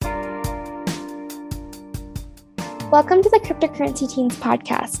Welcome to the Cryptocurrency Teens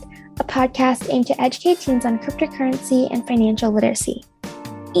podcast, a podcast aimed to educate teens on cryptocurrency and financial literacy.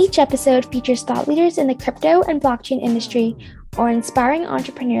 Each episode features thought leaders in the crypto and blockchain industry or inspiring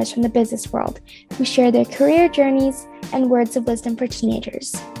entrepreneurs from the business world who share their career journeys and words of wisdom for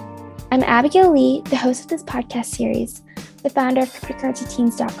teenagers. I'm Abigail Lee, the host of this podcast series, the founder of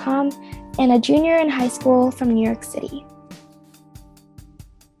CryptocurrencyTeens.com, and a junior in high school from New York City.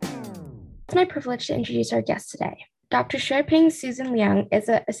 It's my privilege to introduce our guest today. Dr. Xueping Susan Liang is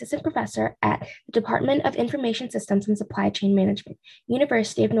an assistant professor at the Department of Information Systems and Supply Chain Management,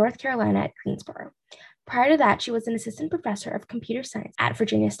 University of North Carolina at Greensboro. Prior to that, she was an assistant professor of computer science at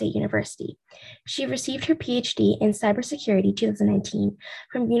Virginia State University. She received her PhD in cybersecurity 2019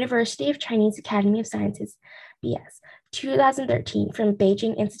 from University of Chinese Academy of Sciences, BS, 2013 from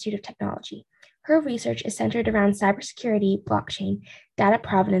Beijing Institute of Technology. Her research is centered around cybersecurity, blockchain, data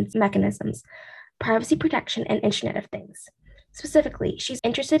provenance mechanisms, privacy protection, and Internet of Things. Specifically, she's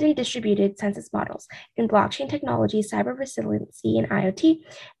interested in distributed census models, in blockchain technology, cyber resiliency, and IoT,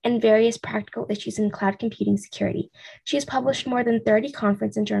 and various practical issues in cloud computing security. She has published more than 30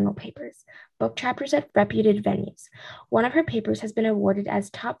 conference and journal papers, book chapters at reputed venues. One of her papers has been awarded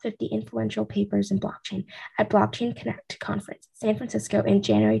as top 50 influential papers in blockchain at Blockchain Connect Conference, San Francisco in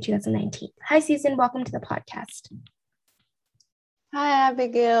January 2019. Hi, Susan. Welcome to the podcast. Hi,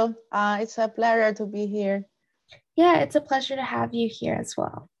 Abigail. It's a pleasure to be here. Yeah, it's a pleasure to have you here as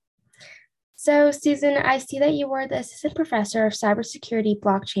well. So, Susan, I see that you were the assistant professor of cybersecurity,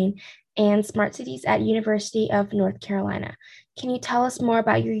 blockchain, and smart cities at University of North Carolina. Can you tell us more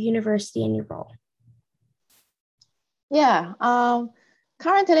about your university and your role? Yeah.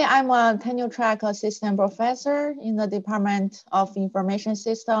 Currently, I'm a tenure-track assistant professor in the Department of Information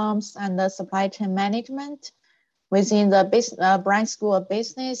Systems and the Supply Chain Management within the Branch School of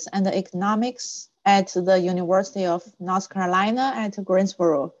Business and Economics at the University of North Carolina at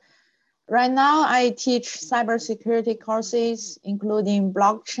Greensboro. Right now, I teach cybersecurity courses, including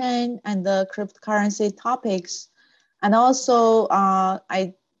blockchain and the cryptocurrency topics. And also,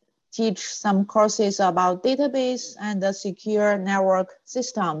 I teach some courses about database and the secure network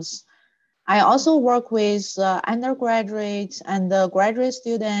systems. I also work with undergraduate and graduate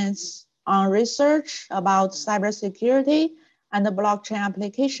students on research about cybersecurity and the blockchain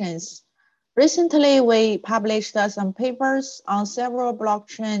applications. Recently, we published some papers on several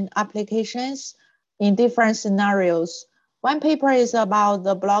blockchain applications in different scenarios. One paper is about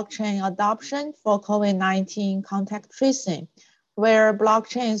the blockchain adoption for COVID-19 contact tracing, where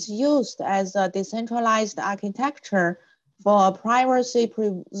blockchain is used as a decentralized architecture for a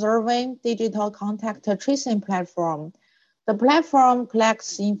privacy-preserving digital contact tracing platform. The platform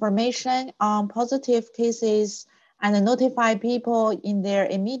collects information on positive cases and notify people in their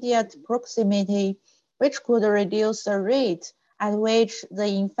immediate proximity, which could reduce the rate at which the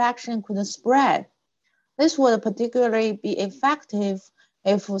infection could spread. This would particularly be effective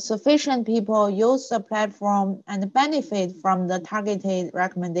if sufficient people use the platform and benefit from the targeted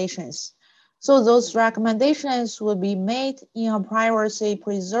recommendations. So those recommendations would be made in a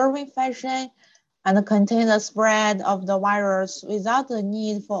privacy-preserving fashion and contain the spread of the virus without the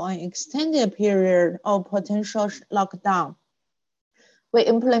need for an extended period of potential lockdown. We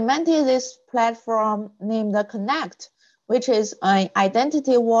implemented this platform named Connect, which is an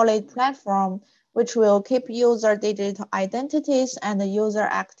identity wallet platform which will keep user digital identities and user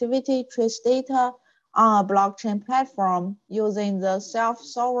activity trace data on a blockchain platform using the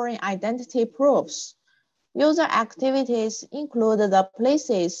self-sovereign identity proofs. User activities include the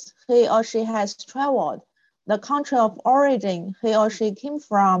places he or she has traveled, the country of origin he or she came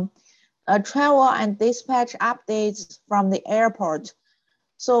from, travel and dispatch updates from the airport.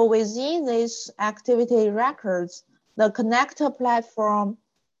 So within these activity records, the connector platform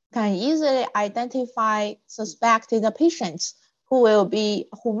can easily identify suspected patients who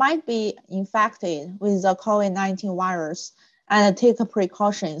might be infected with the COVID-19 virus and take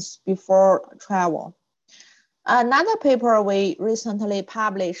precautions before travel. Another paper we recently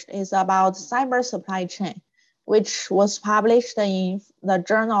published is about cyber supply chain, which was published in the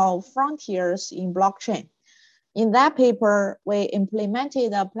journal Frontiers in Blockchain. In that paper, we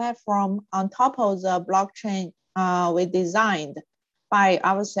implemented a platform on top of the blockchain we designed by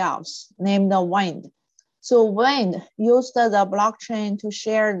ourselves named Wind. So Wind used the blockchain to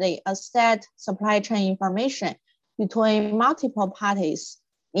share the asset supply chain information between multiple parties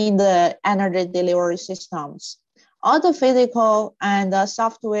in the energy delivery systems. All the physical and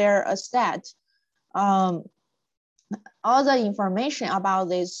software assets, all the information about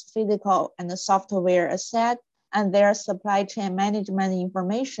this physical and software asset and their supply chain management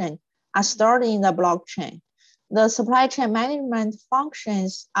information are stored in the blockchain. The supply chain management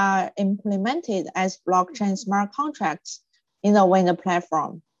functions are implemented as blockchain smart contracts in the Winner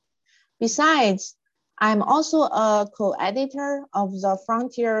platform. Besides, I'm also a co-editor of the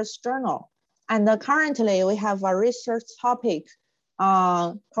Frontiers Journal, and currently we have a research topic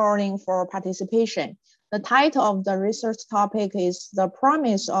calling for participation. The title of the research topic is The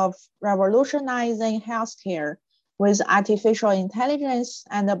Promise of Revolutionizing Healthcare with Artificial Intelligence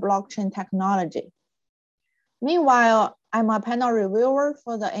and Blockchain Technology. Meanwhile, I'm a panel reviewer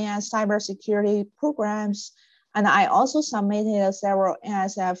for the NS cybersecurity programs, and I also submitted several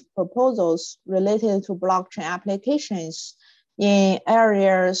NSF proposals related to blockchain applications in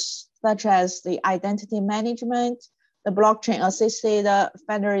areas such as the identity management, the blockchain-assisted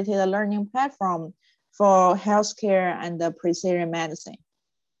federated learning platform for healthcare and precision medicine.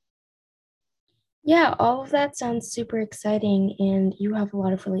 Yeah, all of that sounds super exciting, and you have a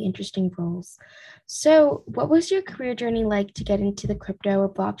lot of really interesting roles. So, what was your career journey like to get into the crypto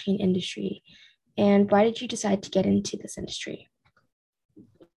or blockchain industry? And why did you decide to get into this industry?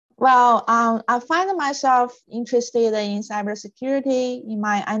 Well, I find myself interested in cybersecurity in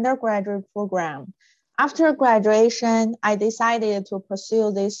my undergraduate program. After graduation, I decided to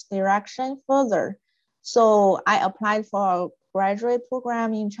pursue this direction further. So I applied for a graduate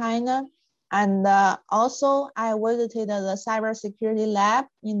program in China. And also I visited the cybersecurity lab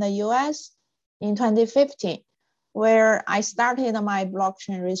in the US in 2015, where I started my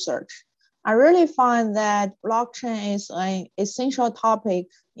blockchain research. I really find that blockchain is an essential topic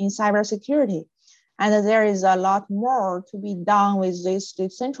in cybersecurity, and there is a lot more to be done with this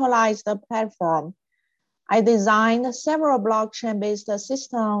decentralized platform. I designed several blockchain-based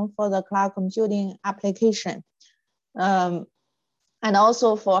systems for the cloud computing application, and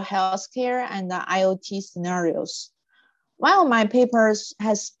also for healthcare and the IoT scenarios. One of my papers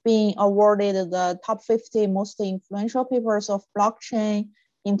has been awarded the top 50 most influential papers of blockchain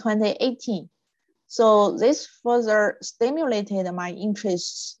in 2018. So this further stimulated my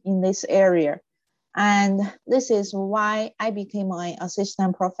interests in this area. And this is why I became an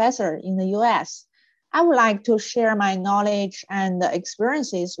assistant professor in the US. I would like to share my knowledge and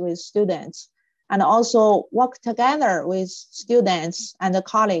experiences with students, and also work together with students and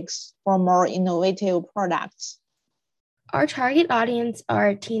colleagues for more innovative products. Our target audience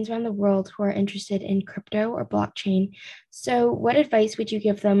are teens around the world who are interested in crypto or blockchain. So, what advice would you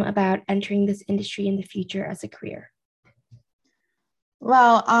give them about entering this industry in the future as a career?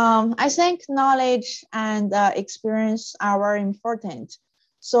 Well, I think knowledge and experience are very important.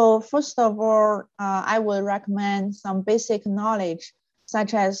 So first of all, I would recommend some basic knowledge,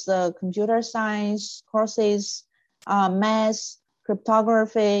 such as computer science courses, math,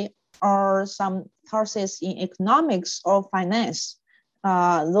 cryptography, or some courses in economics or finance.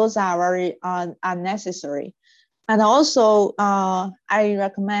 Those are very unnecessary. And also, I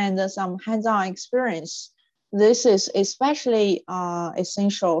recommend some hands-on experience. This is especially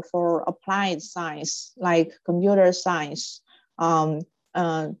essential for applied science, like computer science.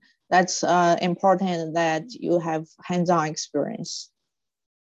 That's important that you have hands-on experience.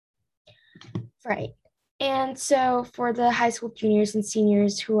 Right. And so for the high school juniors and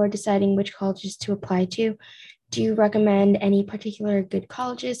seniors who are deciding which colleges to apply to, do you recommend any particular good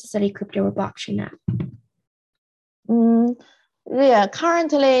colleges to study crypto or blockchain at? Yeah,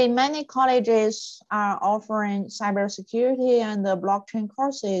 currently many colleges are offering cybersecurity and blockchain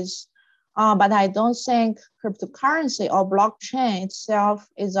courses, but I don't think cryptocurrency or blockchain itself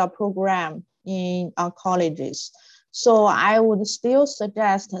is a program in colleges. So I would still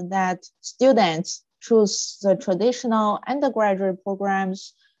suggest that students choose the traditional undergraduate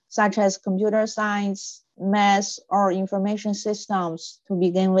programs such as computer science, math, or information systems to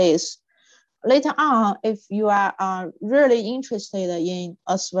begin with. Later on, if you are really interested in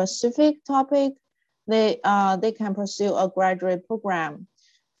a specific topic, they can pursue a graduate program.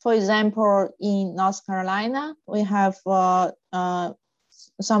 For example, in North Carolina, we have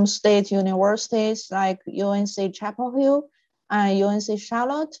some state universities like UNC Chapel Hill and UNC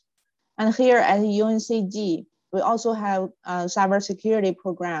Charlotte. And here at UNCG, we also have cybersecurity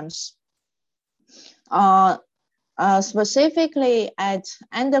programs. Specifically at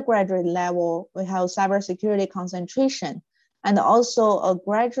undergraduate level, we have cybersecurity concentration and also a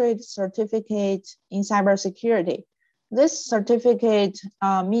graduate certificate in cybersecurity. This certificate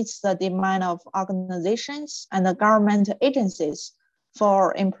meets the demand of organizations and the government agencies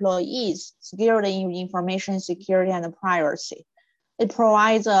for employees skilled in information security and privacy. It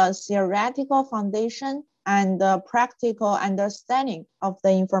provides a theoretical foundation and a practical understanding of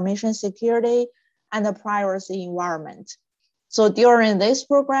the information security and the privacy environment. So during this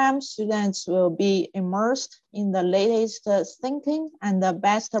program, students will be immersed in the latest thinking and the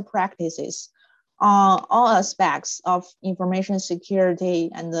best practices on all aspects of information security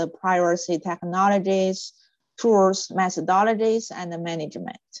and the privacy technologies, tools, methodologies, and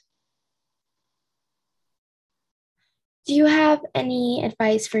management. Do you have any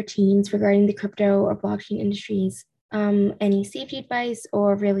advice for teens regarding the crypto or blockchain industries? Any safety advice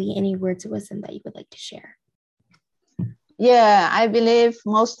or really any words of wisdom that you would like to share? Yeah, I believe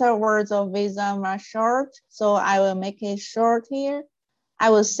most words of wisdom are short, so I will make it short here.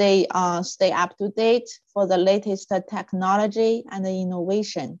 I will say stay up to date for the latest technology and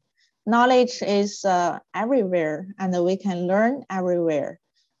innovation. Knowledge is everywhere and we can learn everywhere.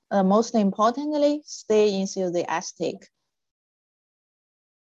 Most importantly, stay enthusiastic.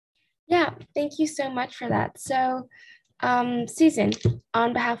 Yeah, thank you so much for that. So, Susan,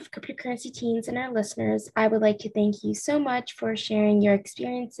 on behalf of Cryptocurrency Teens and our listeners, I would like to thank you so much for sharing your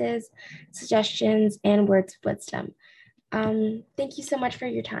experiences, suggestions, and words of wisdom. Thank you so much for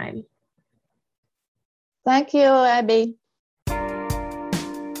your time. Thank you, Abby.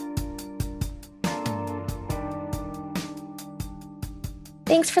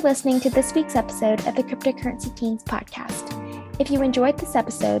 Thanks for listening to this week's episode of the Cryptocurrency Teens podcast. If you enjoyed this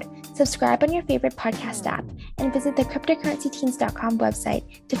episode, subscribe on your favorite podcast app and visit the cryptocurrencyteens.com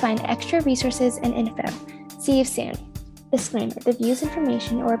website to find extra resources and info. See you soon. Disclaimer: the views,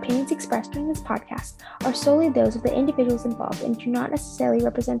 information, or opinions expressed during this podcast are solely those of the individuals involved and do not necessarily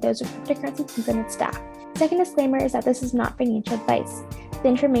represent those of Cryptocurrency Teens and its staff. Second disclaimer is that this is not financial advice. The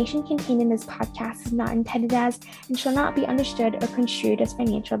information contained in this podcast is not intended as and shall not be understood or construed as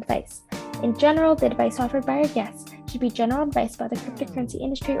financial advice. In general, the advice offered by our guests should be general advice about the cryptocurrency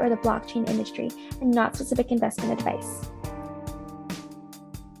industry or the blockchain industry and not specific investment advice.